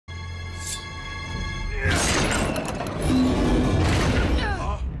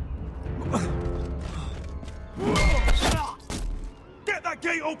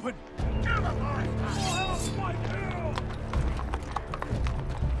gate open!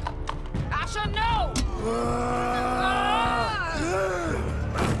 Asher, no!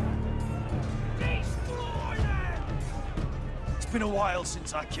 Destroy them! It's been a while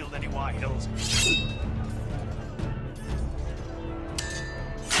since I killed any White Hills.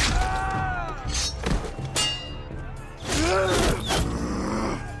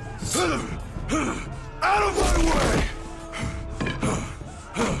 Out of my way!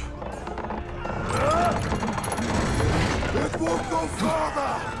 It won't go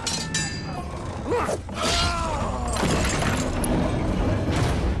further!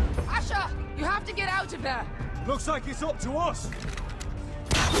 Asher, you have to get out of there! Looks like it's up to us!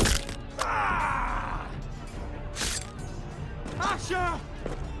 Asher!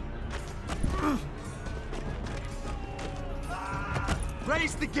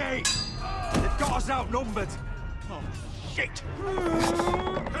 Raise the gate! They've got us outnumbered! Oh, shit!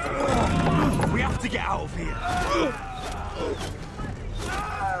 We have to get out of here!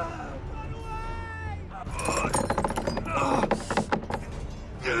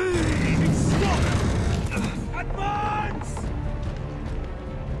 Stop! Advance!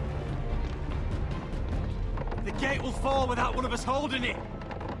 The gate will fall without one of us holding it!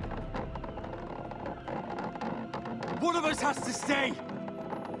 One of us has to stay!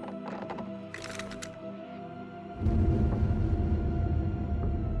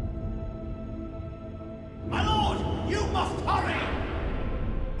 My lord, you must hurry!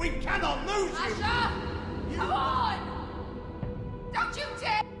 We cannot lose you! Asher! Come on! Don't you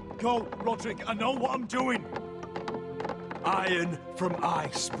dare! Go, Roderick, I know what I'm doing! Iron from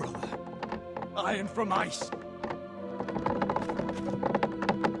ice, brother. Iron from ice.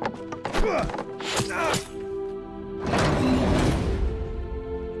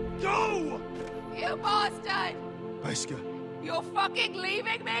 Go! You bastard! Wesker. You're fucking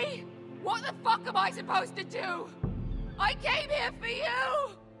leaving me? What the fuck am I supposed to do? I came here for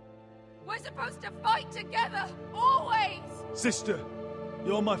you! We're supposed to fight together, always! Sister,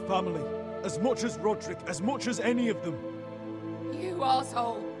 you're my family. As much as Roderick, as much as any of them. You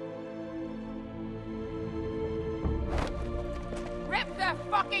asshole! Rip their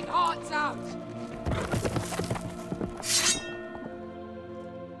fucking hearts out!